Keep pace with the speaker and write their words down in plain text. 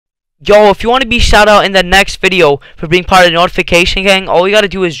Yo, if you want to be shout out in the next video for being part of the notification gang, all you gotta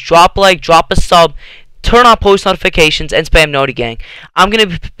do is drop a like, drop a sub, turn on post notifications, and spam Noti gang. I'm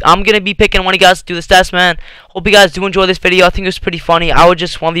gonna be picking one of you guys to do this test, man. Hope you guys do enjoy this video. I think it was pretty funny. I was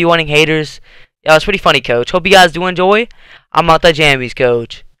just 1v1ing haters. Yeah, it was pretty funny, coach. Hope you guys do enjoy. I'm out the jammies,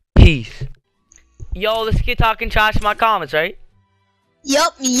 coach. Peace. Yo, let's get talking trash in my comments, right?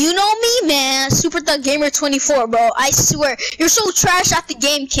 Yup, you know me, man. Super Thug Gamer 24, bro. I swear, you're so trash at the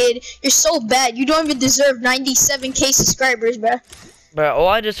game, kid. You're so bad. You don't even deserve 97k subscribers, bro. Bro, all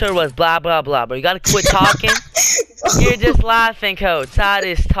I just heard was blah blah blah, bro. You gotta quit talking. You're just laughing, coach. That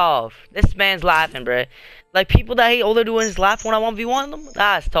is tough. This man's laughing, bro. Like, people that hate, all they're doing is laugh when I 1v1 them.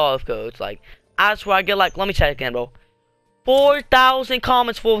 That's tough, coach. Like, I swear I get like, let me check again, bro. 4,000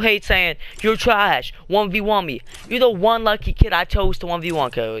 comments full of hate saying you're trash, 1v1 me. You're the one lucky kid I chose to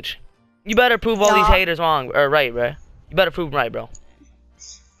 1v1, coach. You better prove all these haters wrong or right, bro. You better prove them right, bro.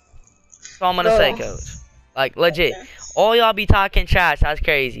 That's all I'm gonna say, coach. Like, legit. Okay. All y'all be talking trash. That's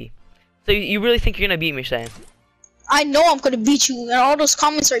crazy. So you really think you're gonna beat me, Shane? I know I'm gonna beat you, and all those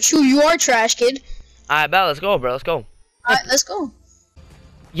comments are true. You are trash, kid. Alright, bet. Let's go, bro. Let's go. Alright, let's go.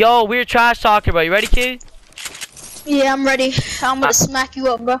 Yo, we're trash talking, bro. You ready, kid? Yeah, I'm ready. I'm gonna smack you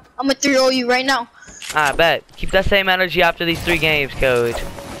up, bro. I'm gonna 3-0 you right now. I bet. Keep that same energy after these 3 games, coach.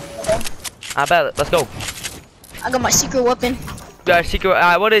 Okay. I bet. Let's go. I got my secret weapon. You got a secret.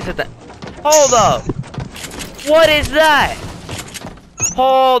 Alright, what is it then? Hold up. What is that?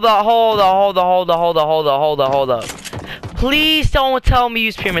 Hold up. Please don't tell me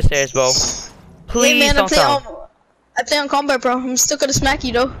use pyramid stairs, bro. Please hey, man, don't tell me. I play on combat, bro. I'm still gonna smack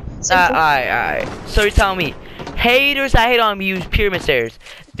you, though. Alright. So you're telling me haters that hate on me use pyramid stairs.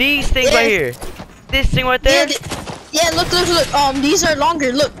 These things right here. This thing right there? Yeah, look. These are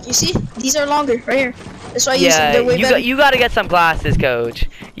longer. Look, you see? These are longer right here. That's why I use them. They're way better. You gotta get some glasses, coach.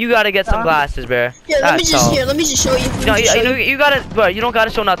 You gotta get some glasses, bro. Yeah, let me just show you. No, you gotta, bro. You don't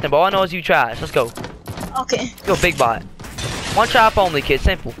gotta show nothing, bro. All I know is you trash. Let's go. Okay. Go big bot. One trap only, kid.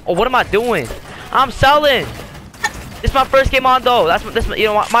 Simple. Oh, what am I doing? I'm selling. This is my first game on, though. You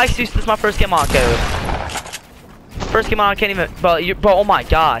know what? My excuse. This is my first game on, coach. First game on, I can't even. Bro, oh my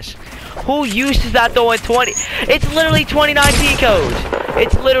gosh. Who uses that though in 20? It's literally 2019, coach.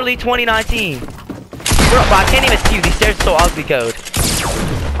 It's literally 2019. Bro, I can't even see you. These stairs are so ugly, coach.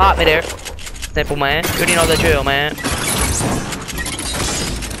 Hot me there. Simple, man. You already know the drill, man.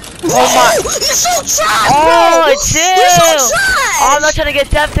 Oh my. You're so trash, oh, bro. Chill. You're so trash. Oh, I'm not trying to get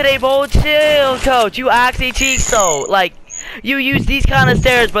deaf today, bro. Chill, coach. You actually cheat, so like, you use these kind of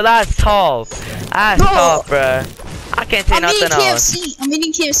stairs, but that's tough. That's tough, bro. I can't say nothing else. I'm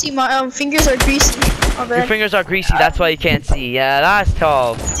eating KFC. My fingers are greasy. Your fingers are greasy. That's why you can't see. Yeah, that's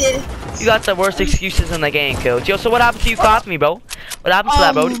tough. You got the worst excuses in the game, coach. Yo, so what happened to you copying me, bro? What happened to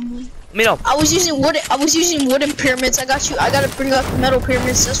that, bro? Let me know. I was using wooden pyramids. I got you. I gotta bring up metal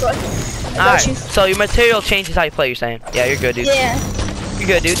pyramids. That's why. Alright. So your material changes how you play. You're saying? Yeah, you're good, dude. Yeah. You're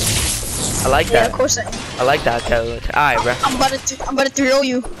good, dude. I like that. Yeah, of course I like that, coach. Alright, bro. I'm about to throw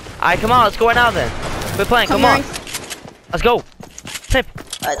you. Alright, come on. Let's go right now then. Quit playing. Come on. Let's go. Simple.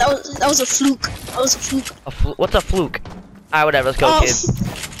 That was a fluke. That was a fluke. What's a fluke? Alright, whatever. Let's go, kid.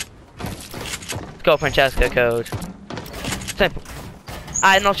 Let's go, Francesca, coach. Simple.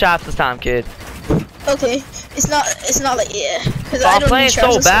 Alright, no shots this time, kid. Okay. It's not like Cause I'm playing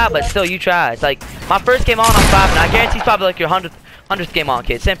so bad, but still, you try. It's like my first game on, I'm clapping. I guarantee it's probably like your 100th game on,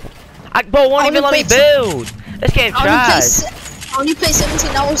 kid. Simple. Bro, won't even let me build. This game trash. I only play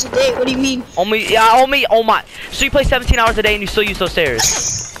 17 hours a day. What do you mean? Only. Oh my. So you play 17 hours a day and you still use those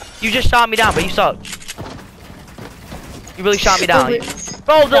stairs? You just shot me down, but you suck. You really shot me down.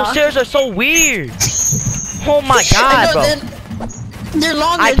 Bro, those stairs are so weird. Oh my god, bro. They're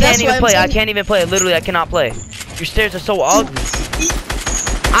longer. I can't even play. I can't even play. Literally, I cannot play. Your stairs are so ugly.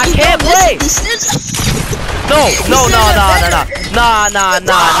 I can't play. No. Oh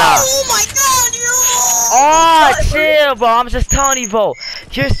my god, oh, chill, bro. I'm just telling you, bro.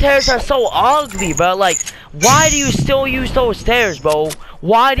 Your stairs are so ugly, bro. Like, why do you still use those stairs, bro?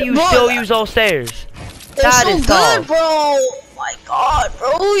 Why do you still use those stairs? That is so good, bro. Oh my god,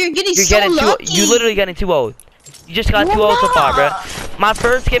 bro. You're getting lucky. You're literally getting too old. You just got too old so far, bro. My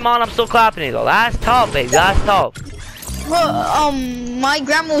first game on, I'm still clapping it, though. That's tough, baby. That's tough. Well, my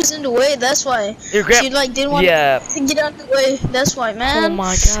grandma was in the way. That's why. She like didn't want to get out of the way. That's why, man. Oh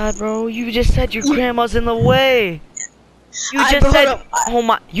my god, bro! You just said your grandma's in the way. You just said, oh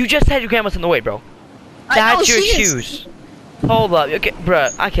my! You just said your grandma's in the way, bro. That's your excuse. Hold up, okay, bro.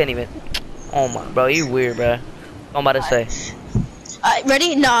 I can't even. Oh my, bro, you weird, bro. I'm about to say.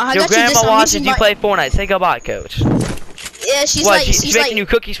 Ready? Nah, I got you. Your grandma watches you play Fortnite. Say goodbye, coach. Yeah, she's What? like, She's making you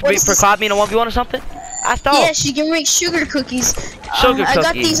cookies for clap me in a 1v1 or something? I thought. Yeah, she can make sugar cookies. Sugar I got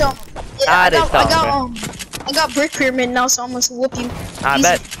cookies. these. I got brick pyramid now, so I'm gonna whoop you. I Easy.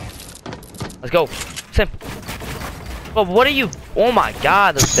 bet. Let's go. Simple. But what are you? Oh my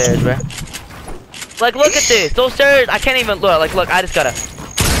God, those stairs, bro. Like, look at this. Those stairs. I can't even look. Like, look. I just gotta.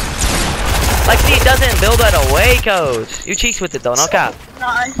 Like, see, it doesn't build that away, coach. You cheats with it though, no cap.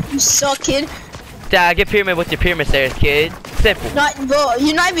 Nah, you suck, kid. Dad, get pyramid with your pyramid stairs, kid. Simple. Bro,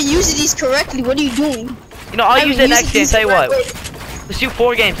 you're not even using these correctly. What are you doing? You know, I'll use it next game. Tell you what. Way. Let's do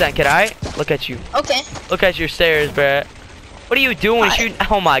 4 games then, kid. All right? Look at you. Okay. Look at your stairs, bruh. What are you doing? Shooting?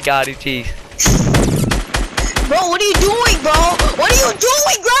 Oh my God, you cheese. Bro, what are you doing, bro? What are you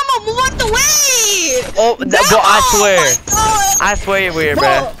doing, Grandma? Move out the way. Oh, bro, I swear. I swear you're weird,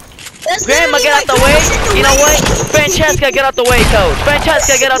 bruh. Grandma, get out the way. You know what? Francesca, get out the way, coach.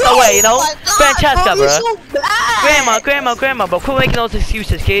 Francesca, get out the way, you know? Francesca, bro. Grandma, bro. Quit making those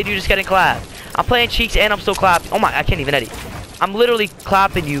excuses, kid. You're just getting clapped. I'm playing cheeks and I'm still clapping. Oh my, I can't even edit. I'm literally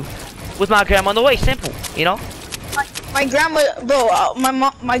clapping you with my grandma on the way. Simple, you know? My grandma, bro,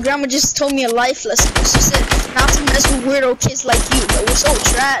 my grandma just told me a life lesson. She said not to mess with weirdo kids like you, bro. You're so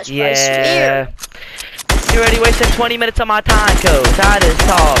trash, bro. I swear. You already wasted 20 minutes of my time, coach. That is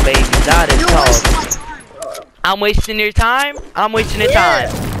tall, baby. That is tall. Wasting my time, bro. I'm wasting your time. I'm wasting your time.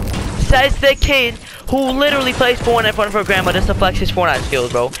 Says the kid who literally plays Fortnite in front of her grandma just to flex his Fortnite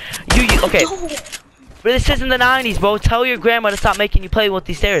skills, bro. Okay. But this isn't the 90s, bro. Tell your grandma to stop making you play with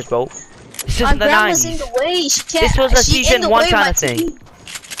these stairs, bro. This isn't the 90s. In the way. She can't, this was a season 1 kind of thing.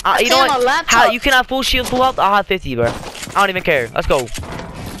 You know what? How you can have full shield, full health? I'll have 50, bro. I don't even care. Let's go.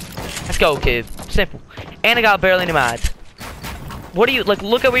 Let's go, kid. Simple. And I got barely any mods. What are you, like,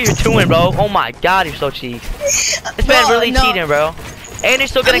 look at what you're doing, bro. Oh my God, you're so cheap. This man really cheating, bro. And you're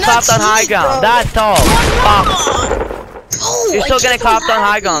still getting clapped on high ground. Bro. That's tall. You're still getting clapped on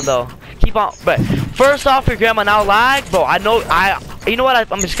high ground, though. Keep on, but first off, your grandma now lag, bro. You know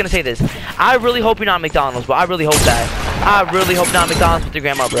what? I'm just gonna say this. I really hope you're not at McDonald's, bro. I really hope that. I really hope not at McDonald's with your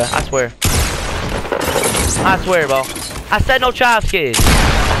grandma, bro. I swear. I swear, bro. I said no traps, kids.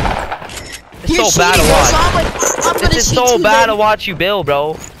 It's so bad to watch. This is so bad to watch you build,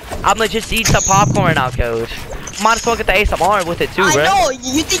 bro. I'm gonna just eat some popcorn now, coach. Might as well get the ASMR with it too, bro. I know.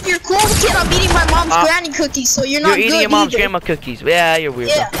 You think you're cool, kid? I'm eating my mom's granny cookies, so you're not good. You're eating your mom's grandma cookies. Yeah, you're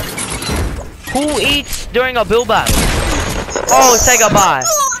weird, bro. Who eats during a build battle? Oh, say goodbye.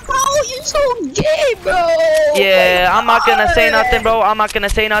 Oh, you're so gay, bro. Yeah, I'm not gonna say nothing, bro. I'm not gonna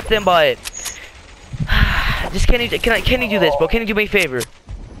say nothing, but just can you do this, bro? Can you do me a favor?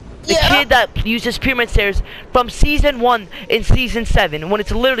 The kid that uses pyramid stairs from season 1 in season 7, when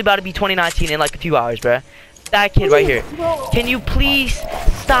it's literally about to be 2019 in like a few hours, bro. That kid right here. Can you please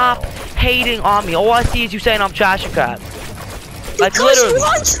stop hating on me? All I see is you saying I'm trash and crap. Like literally. You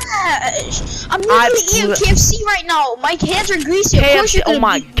are trash. I'm literally eating KFC right now. My hands are greasy. KFC. Oh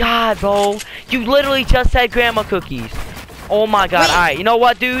my God, bro. You literally just said grandma cookies. Oh my God. All right. You know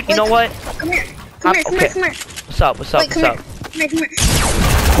what, dude? You know what? Come here. Come here. What's up? Come here.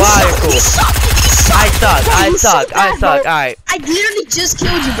 Wow, you're cool. I suck. Alright. I literally just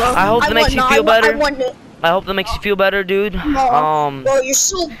killed you, bro. I hope that makes you feel better. I hope that makes you feel better, dude. Bro, you're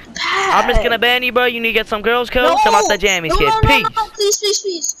so bad. I'm just gonna ban you, bro. You need to get some girls, coach. I'm out the jammies, kid. Peace. No,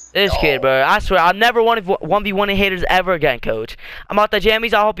 please. This kid, bro. I swear, I'll never want 1v1 haters ever again, coach. I'm out the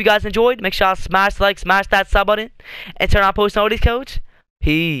jammies. I hope you guys enjoyed. Make sure y'all smash the like, smash that sub button, and turn on post notice, coach.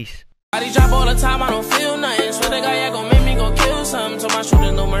 Peace. I drop all the time, I don't feel nothing. Swear the guy gon' make me go kill something. Told my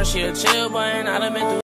shooter no mercy or chill, but I done been through